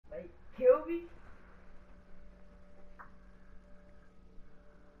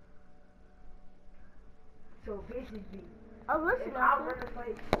basically. Oh, listen, I run the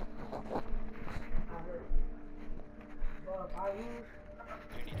fight. I heard. But I lose.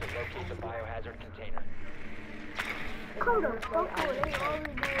 You need to locate the biohazard container. Come to fuck with it. All we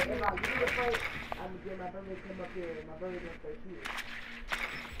do If is I lose the fight, I'm gonna get my brother to come up here and my brother gonna start shooting.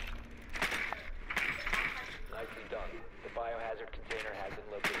 Nicely done. The biohazard container has been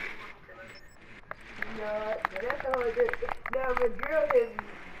located. No, that's the whole thing. No, but girl hit me.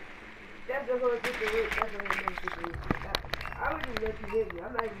 That's the whole situation. That's the whole situation. I would just let you hit me.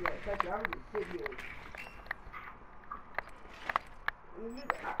 I'm not even gonna touch you. I would just sit here.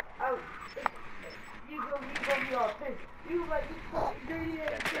 You gonna be all pissed. You like, you fucking dirty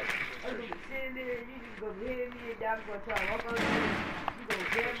ass shit. I'm gonna be sitting there and you just gonna be hitting me and then I'm gonna try to walk on you. You gonna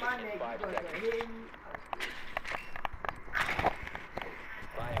grab my neck. You gonna start hitting me.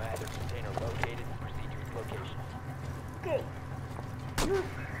 Biohazard container located. Proceed to its location. okay.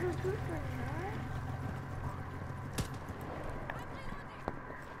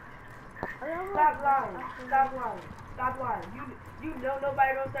 Stop lying. Stop lying. Stop lying. You know nobody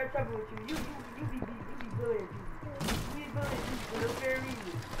gonna start trouble with you. You be bullying people. You be bullying people for no fair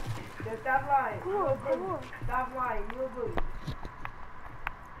reason. Just stop lying. You a bully. Stop lying. You a bully.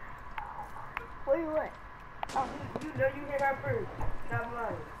 Where you at? Oh, you know you hit her first. Stop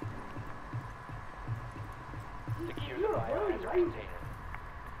lying. Secure You the a bully. biohazard Why you? container.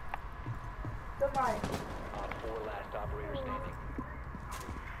 Somebody. On 4 last operator standing.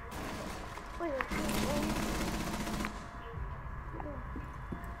 Wait,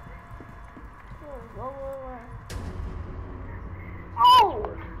 oh!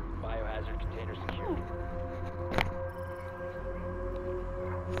 Biohazard container secured.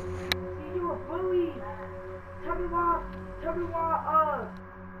 See, you a bully. Tell me why,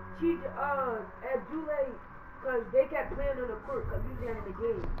 she, at Dule, cause they kept playing on the court, cause we was having the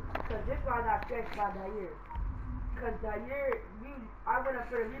game. Cause this why I got scratched by Dair. Cause Dair, I went up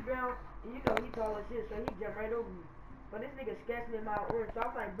for the rebound, and you know he tall as shit, so he jumped right over me. But this nigga scratched me in my orange, so I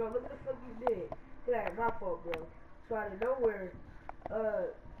was like, bro, look what the fuck you did. He's like, my fault, bro. So out of nowhere,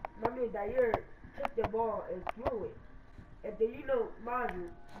 my man Dair took the ball and threw it. And then, you know, mind you,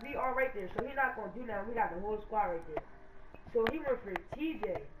 we all right there, so he not gonna do nothing. We got the whole squad right there. So he went for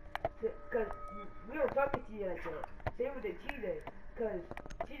TJ, cause we don't talk to TJ like that. So he went to TJ, cause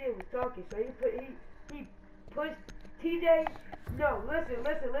TJ was talking. So he pushed TJ. No,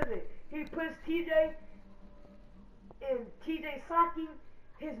 listen. He pushed TJ, and TJ socking.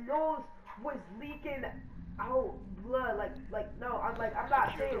 His nose was leaking out blood. No, I'm not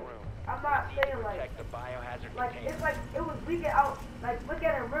saying Protect the biohazard like container. it's like it was leaking out. Like look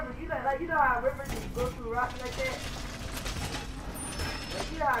at a river. You know how rivers just go through rocks like that.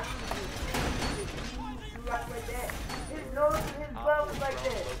 Like you know how through rocks like that. His nose and his blood was like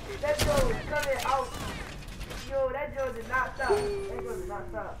that. That joke was coming out. Yo, that joke did not stop. That joke did not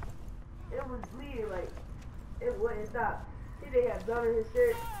stop. It was bleeding like it wouldn't stop. He didn't have blood in his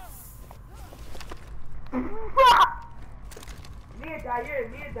shirt. Me and Dair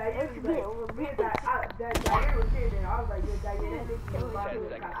was sitting there. I was like, yo, Dair, that nigga was about 10 to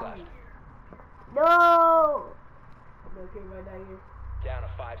seconds attack left. me. No! Okay, right down here. Down to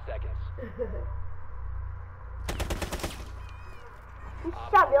 5 seconds. You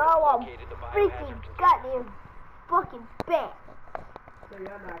shot me all on Located the freaking biohazard container. goddamn fucking back. So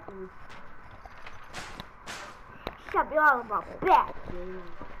y'all not cool. Shot me all on my back.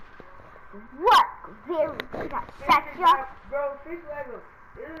 What? Very good. That's your Bro, fish level.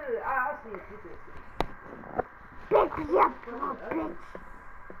 I'll see it. bitch, yeah, bro, bitch.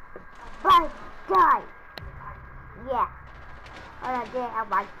 But die. Yeah. All I did, I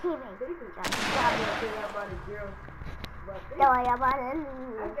was teaming. The way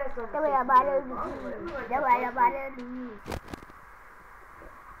I'm gonna lose. The way I'm gonna lose.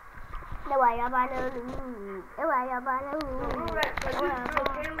 The way I'm gonna lose. The way I'm gonna lose. The way I'm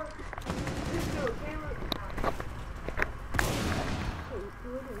gonna lose.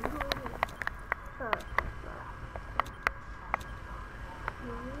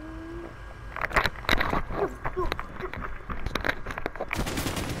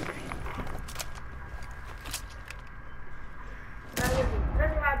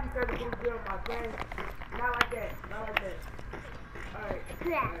 Not like that. Alright.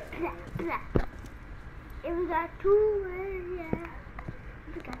 It was got 2 words,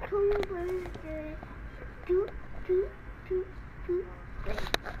 yeah. It got 2 words, yeah. 2.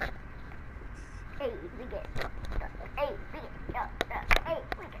 Hey, we get. Hey, we get. Hey,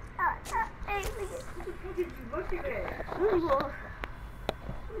 we get. Hey, we get. What did you look at that? What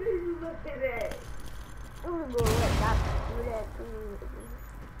What did you look at that? I'm gonna go let Doctor do that too.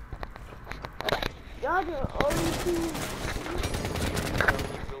 Y'all the only two.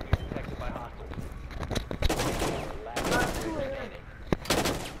 Will be detected by hostiles. Last operator standing.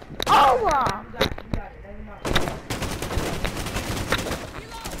 Oh! You got it. That's enough.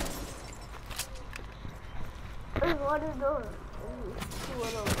 There's one door. Two of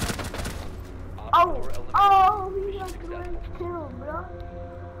those. Op Oh! 4 eliminated. Oh! We got the right kill, bro.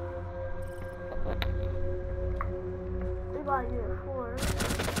 We got here 4.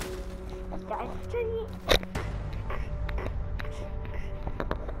 That's 3.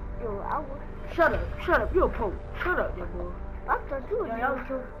 Yo, I was. Shut up. You're a punk. Shut up, there, boy. What the dude? Yo, y'all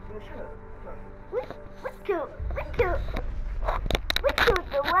too. Yo, shut up. We killed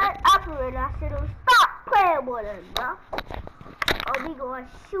the one operator. I said, oh, stop playing with us, bro. Or we gonna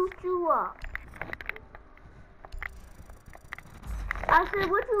shoot you up. I said,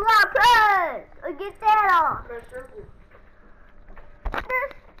 what you got, press? Or get that off. Press circle.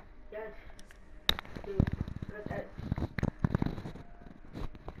 This. Yes. Dude, press X.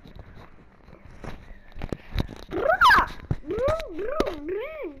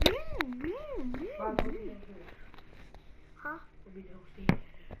 Huh?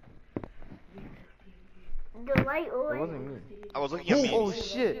 The light That on. wasn't me. I was looking at me. Oh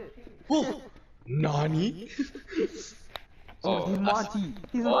shit! Nani? Oh, he's Monty.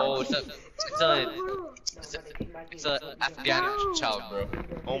 He's Monty. It's a Afghan child, bro.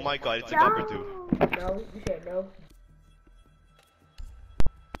 Oh my god, it's a gopper dude. No, you said no.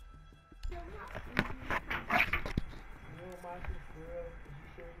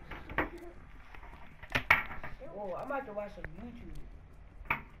 Whoa, I'm about to watch some YouTube.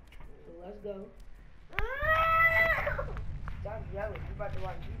 So let's go. Stop yelling. You about to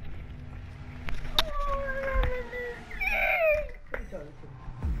watch YouTube. Who you talking to?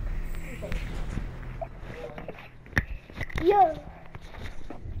 Who you talking to? Yo.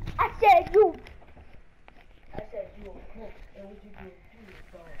 I said you. I said you a punk. And what you doing? You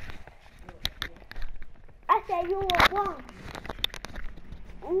a dog. I said you were wrong.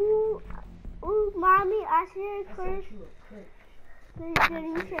 Ooh. Ooh, mommy, I said, I Chris. said you a prick.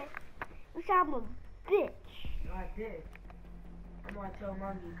 You said I'm a bitch. No, I did. I'm gonna tell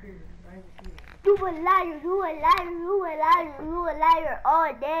mommy you're crazy. I ain't seen it. You a liar, you a liar, you a liar, you a liar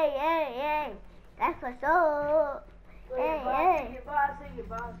all day, hey, hey. That's for sure. Hey, hey. Your boss, say your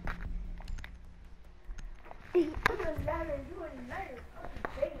boss. You a liar, you a liar. Oh,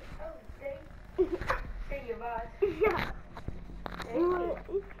 say. Say your boss. Yeah.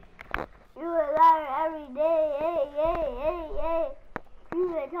 You a liar every day, hey, hey, hey, hey. You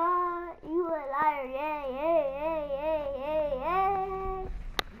a liar, you a liar, hey, hey, hey, hey, hey, hey.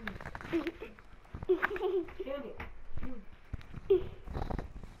 Shoot it.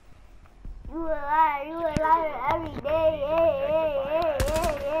 You a liar every day, hey, hey, hey,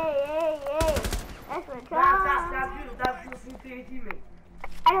 hey, hey, hey, hey. That's what Stop, shoot your teammate.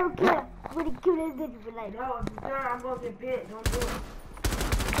 I don't care. I'm gonna kill this bitch for life. No, if you turn, I'm gonna get bit. Don't do it.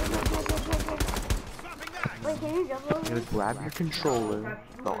 Wait, can you jump over? You're gonna grab your controller,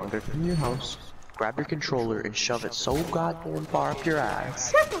 go under from your house, grab your controller and shove it so goddamn far up your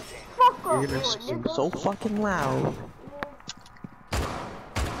ass. Shut the fuck up, You're gonna scream so fucking loud.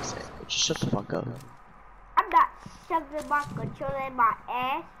 Shut the fuck up. I'm not shoving my controller in my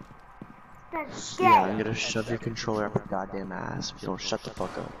ass. That's gay. Yeah, I'm gonna shove your controller up your goddamn ass if you don't shut the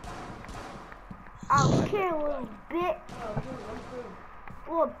fuck up. I don't care, little bitch.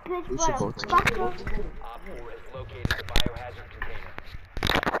 Little bitch, We should vote motherfucker. Op 4 has located the biohazard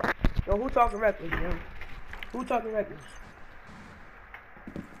container. Yo, who talking reckless, yo? Who talking reckless?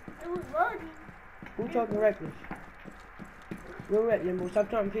 It was loading. Who talking reckless? You're right, Limbo. Stop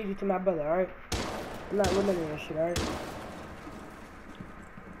talking crazy to my brother, alright? I'm not limiting that shit, alright?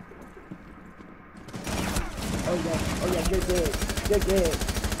 Oh yeah, you're dead.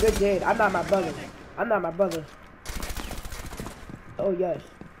 You're dead. I'm not my brother. Oh yes.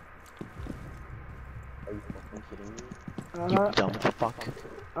 You dumb fuck.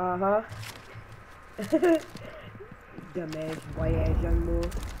 Uh-huh. Dumbass, white ass young boy.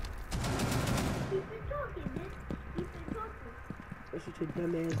 Keep it talking, bitch. Keep it talking. That's what your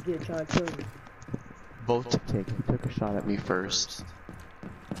dumbass did trying to kill me. Vote to kick. He took a shot at me first.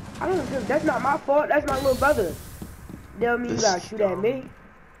 I don't know, that's not my fault. That's my little brother. Tell me you This gotta shoot at me.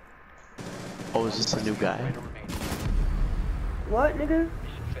 Oh, is this a new guy? What, nigga?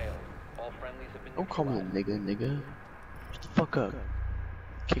 Mission failed. All friendlies have been Don't call me a nigga. Shut the fuck up.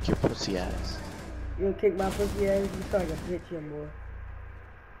 Kick your pussy ass. You gonna kick my pussy ass? You sound like a bitch, young boy.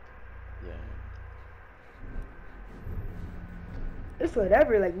 Yeah. It's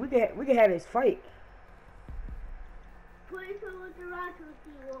whatever. Like we can have this fight. Please come with the rock with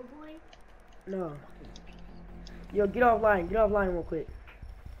you, little boy. No. Yo, get offline real quick.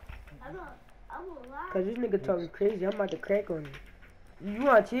 I will lie. Cause this nigga talking crazy. I'm about to crack on you. You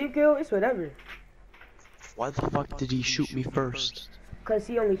want a team kill? It's whatever. Why the fuck did he shoot me first? Cause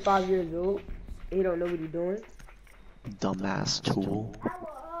he only 5 years old. He don't know what he doing. Dumbass tool.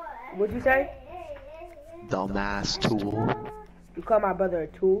 What'd you say? Dumbass tool. You call my brother a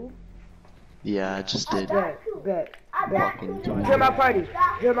tool? Yeah, I just did. Bet. Fucking tool. Join my party.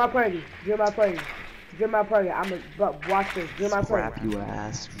 I'ma watch this. Join my party. Crap you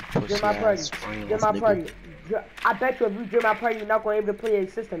ass. Pussy Join my party. ass. Join my party. I bet you if you join my party, you're not gonna be able to play a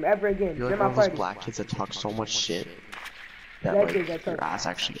system ever again. You're Join like my one of those party. black kids that talk so much shit that Black like kids that your talk- ass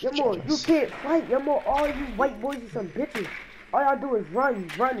actually Yo, gets more, you jealous. can't fight. Yo, more, all you white boys are some bitches. All y'all do is run.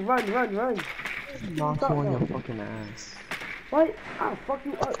 Knock you on your fucking ass. What? I'll fuck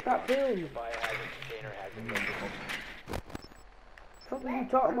you up. Stop playing me. Biohazard container has been located. What are you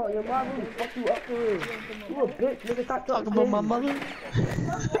talking about? Your mom will fuck you up for real. You a bitch, nigga. Stop talking Talk about my crazy. mother?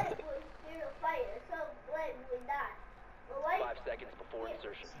 5 seconds before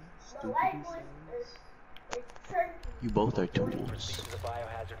insertion. You both are Proceed tools. to the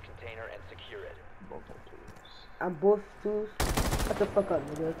biohazard container and secure it. I'm both tools. Shut the fuck up,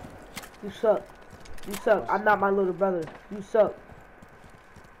 nigga. You suck. I'm not my little brother. You suck.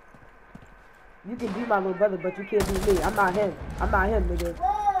 You can be my little brother, but you can't be me. I'm not him, nigga.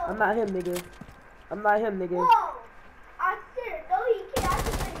 I'm not him, nigga. I'm not him. I'm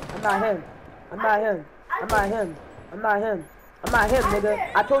not him,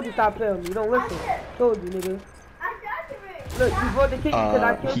 nigga. I told you stop playing with me. You don't listen. Told you, nigga. Look, you voted to kick me because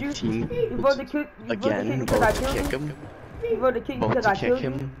I killed you. Team You voted to kick again, me because I both to killed kick you. him. You voted to kick me Both because to I kick killed you.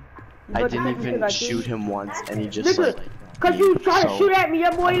 him. You I voted to didn't kick me even because I killed shoot you. him once, and he just Nigga, like. cause you trying to so, shoot at me,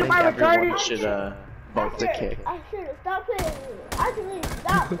 your boy, I you think might everyone retarded. should both to kick. I should have stopped playing with you. I should have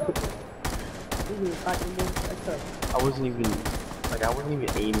stopped. You need fucking me. That's tough. I wasn't even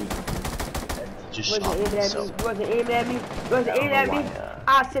aiming. And he just You shot wasn't me. aiming at So me. You wasn't aiming at me. You wasn't I don't aiming at know me. why,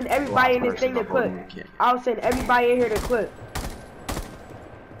 I'll send everybody in this thing to last person clip. up on me. I'll send everybody in here to clip.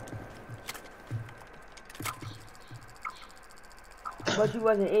 But you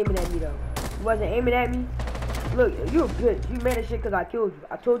wasn't aiming at me though. You wasn't aiming at me. Look, you a bitch. You mad as shit because I killed you.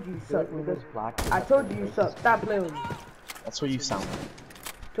 I told you you suck, nigga. I told you you suck. Stop playing with me. That's what you sound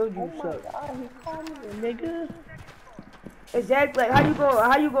like. Told you you suck. Nigga. Exactly. Like,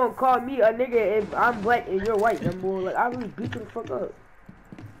 how you gonna call me a nigga if I'm black and you're white? Number one, like I really beat you the fuck up.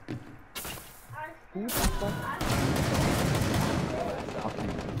 You fuck.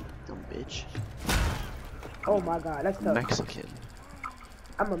 Dumb bitch. Oh my god, that's tough. Mexican.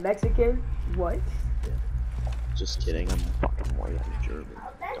 I'm a Mexican? What? Just kidding, I'm fucking white, I'm German.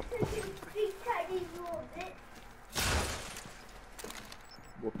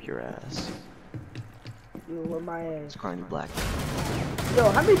 Whoop your ass. You with my ass. It's crying black. Yo,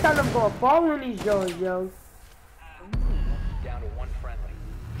 how many times I'm gonna fall in these joints, yo? Down to 1 friendly.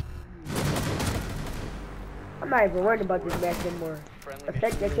 I'm not even worried about this match anymore. Friendly The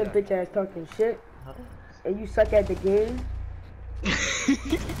fact that mission your success. bitch ass talking shit and you suck at the game.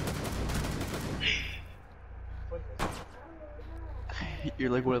 You're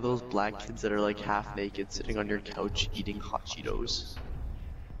like one of those black kids that are like half naked sitting on your couch eating hot Cheetos.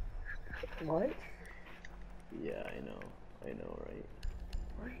 What? Yeah, I know,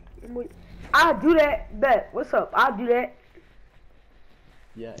 right? I'll do that. Bet. What's up? I'll do that.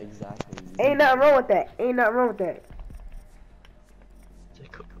 Yeah, exactly. Ain't nothing wrong with that. Ain't nothing wrong with that.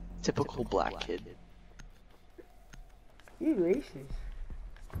 Typical black kid. You racist.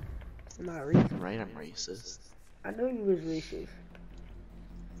 I'm not racist. Right, I'm racist. I know you was racist.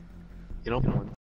 You know, one